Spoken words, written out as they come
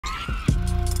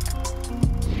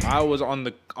I was on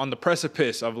the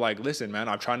precipice of like, listen, man,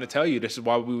 I'm trying to tell you, this is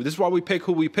why we pick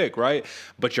who we pick, right?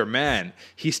 But your man,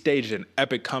 he staged an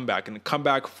epic comeback, and a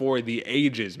comeback for the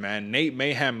ages, man. Nate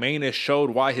Mayhem Maness showed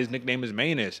why his nickname is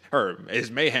Maness, or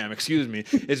is Mayhem, excuse me.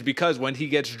 It's because when he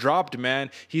gets dropped,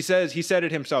 man, he said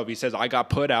it himself. He says, I got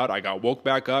put out, I got woke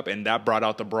back up, and that brought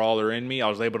out the brawler in me. I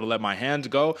was able to let my hands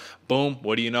go. Boom,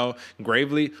 what do you know?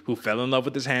 Gravely, who fell in love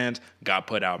with his hands, got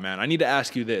put out, man. I need to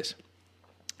ask you this.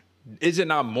 Is it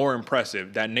not more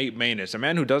impressive that Nate Maness, a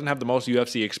man who doesn't have the most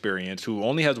UFC experience, who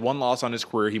only has one loss on his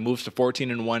career, he moves to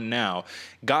 14-1 now,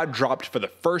 got dropped for the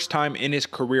first time in his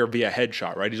career via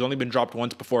headshot, right? He's only been dropped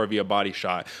once before via body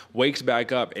shot, wakes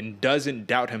back up and doesn't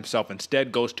doubt himself,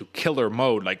 instead goes to killer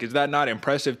mode. Like, is that not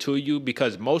impressive to you?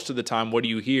 Because most of the time, what do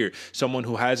you hear? Someone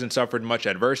who hasn't suffered much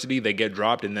adversity, they get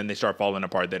dropped and then they start falling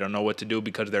apart. They don't know what to do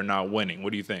because they're not winning.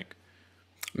 What do you think?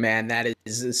 Man, that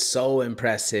is so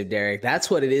impressive, Derek. That's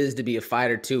what it is to be a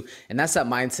fighter too. And that's that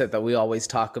mindset that we always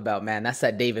talk about, man. That's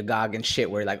that David Goggins shit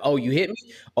where like, oh, you hit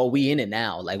me? Oh, we in it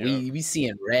now. Like we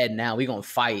seeing red now. We gonna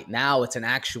fight. Now it's an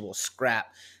actual scrap.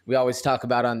 We always talk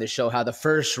about on this show how the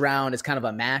first round is kind of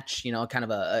a match, you know, kind of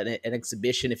an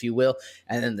exhibition, if you will.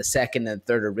 And then the second and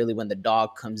third are really when the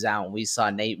dog comes out. And we saw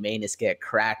Nate Maness get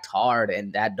cracked hard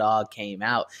and that dog came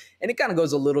out. And it kind of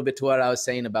goes a little bit to what I was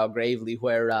saying about Gravely,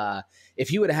 where if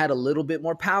he would have had a little bit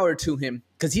more power to him,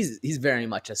 because he's very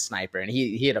much a sniper, and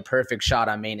he had a perfect shot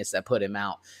on Maness that put him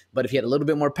out. But if he had a little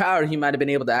bit more power, he might have been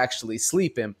able to actually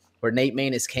sleep him. Where Nate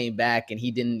Maness came back and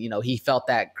he didn't, you know, he felt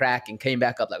that crack and came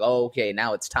back up like, oh, okay,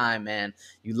 now it's time, man.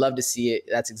 You love to see it.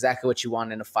 That's exactly what you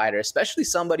want in a fighter, especially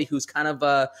somebody who's kind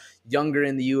of younger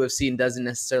in the UFC and doesn't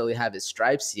necessarily have his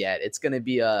stripes yet. It's going to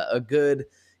be a good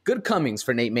comings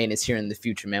for Nate Maness here in the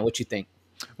future, man. What you think?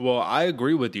 Well, I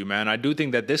agree with you, man. I do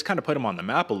think that this kind of put him on the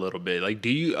map a little bit. Like, do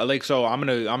you like? So I'm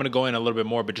gonna go in a little bit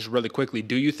more, but just really quickly,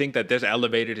 do you think that this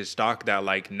elevated his stock? That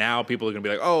like now people are gonna be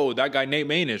like, oh, that guy Nate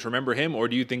Maness, remember him? Or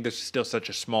do you think this is still such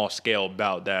a small scale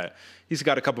bout that he's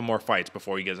got a couple more fights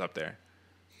before he gets up there?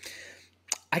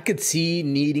 I could see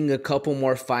needing a couple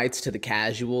more fights to the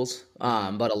casuals.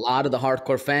 But a lot of the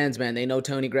hardcore fans, man, they know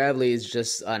Tony Gravely is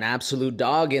just an absolute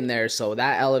dog in there. So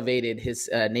that elevated his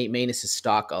Nate Maness'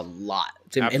 stock a lot,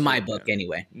 in my book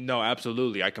anyway. No,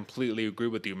 absolutely. I completely agree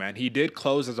with you, man. He did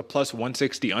close as a plus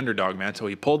 160 underdog, man. So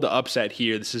he pulled the upset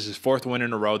here. This is his fourth win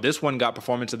in a row. This one got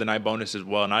performance of the night bonus as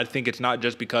well. And I think it's not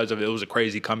just because of it was a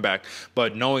crazy comeback,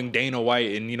 but knowing Dana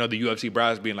White and, you know, the UFC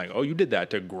brass being like, oh, you did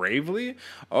that to Gravely?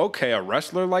 Okay, a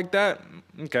wrestler like that?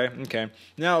 Okay.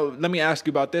 Now, let me ask you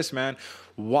about this, man.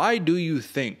 Why do you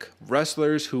think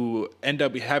wrestlers who end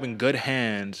up having good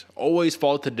hands always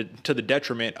fall to the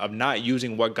detriment of not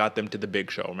using what got them to the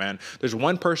big show, man? There's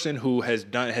one person who has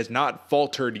not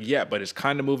faltered yet, but is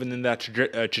kind of moving in that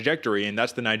trajectory, and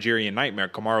that's the Nigerian Nightmare,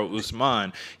 Kamaru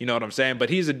Usman. You know what I'm saying? But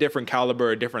he's a different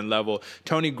caliber, a different level.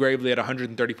 Tony Gravely at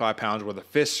 135 pounds, where the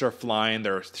fists are flying,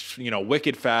 they're, you know,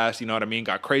 wicked fast. You know what I mean?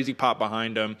 Got crazy pop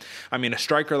behind him. I mean, a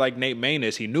striker like Nate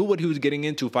Maness, he knew what he was getting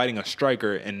into fighting a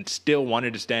striker, and still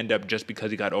wanted to stand up just because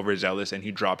he got overzealous and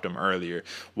he dropped him earlier.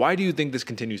 Why do you think this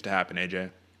continues to happen,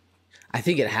 AJ? I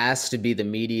think it has to be the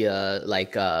media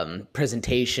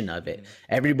presentation of it.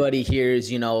 Everybody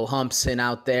hears, you know, Humpson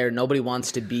out there. Nobody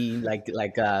wants to be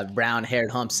like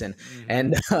brown-haired Humpson.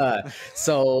 And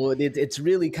so it's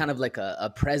really kind of like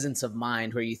a presence of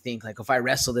mind where you think like, if I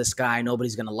wrestle this guy,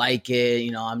 nobody's going to like it.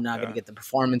 You know, I'm not going to get the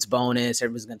performance bonus.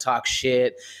 Everybody's going to talk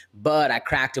shit. But I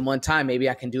cracked him one time. Maybe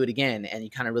I can do it again. And you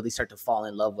kind of really start to fall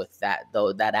in love with that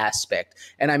aspect.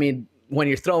 And I mean, when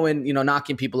you're throwing, you know,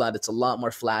 knocking people out, it's a lot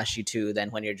more flashy too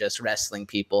than when you're just wrestling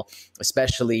people,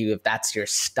 especially if that's your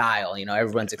style. You know,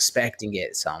 everyone's expecting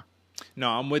it. So. No,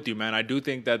 I'm with you, man. I do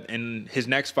think that in his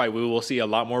next fight, we will see a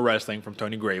lot more wrestling from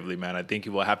Tony Gravely, man. I think he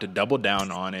will have to double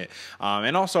down on it.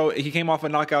 And also, he came off a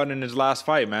knockout in his last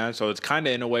fight, man. So it's kind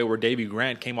of in a way where Davey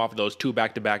Grant came off of those 2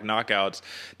 back-to-back knockouts.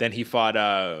 Then he fought...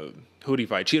 who'd he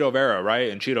fight? Cheeto Vera, right?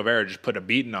 And Cheeto Vera just put a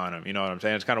beating on him. You know what I'm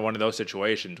saying? It's kind of one of those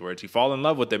situations where it's you fall in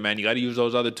love with it, man. You got to use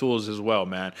those other tools as well,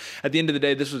 man. At the end of the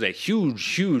day, this was a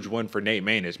huge win for Nate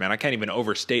Maness, man. I can't even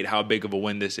overstate how big of a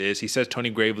win this is. He says Tony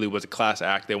Gravely was a class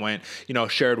act. They went, you know,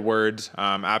 shared words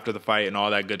after the fight and all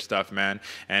that good stuff, man.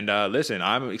 And listen,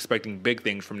 I'm expecting big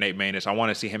things from Nate Maness. I want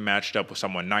to see him matched up with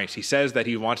someone nice. He says that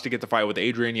he wants to get the fight with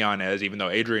Adrian Yanez, even though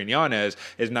Adrian Yanez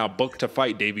is now booked to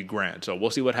fight Davey Grant. So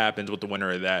we'll see what happens with the winner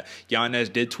of that. Yanez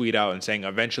did tweet out and saying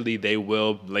eventually they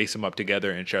will lace them up together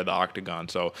and share the octagon.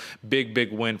 So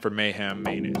big win for Mayhem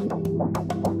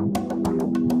Maness.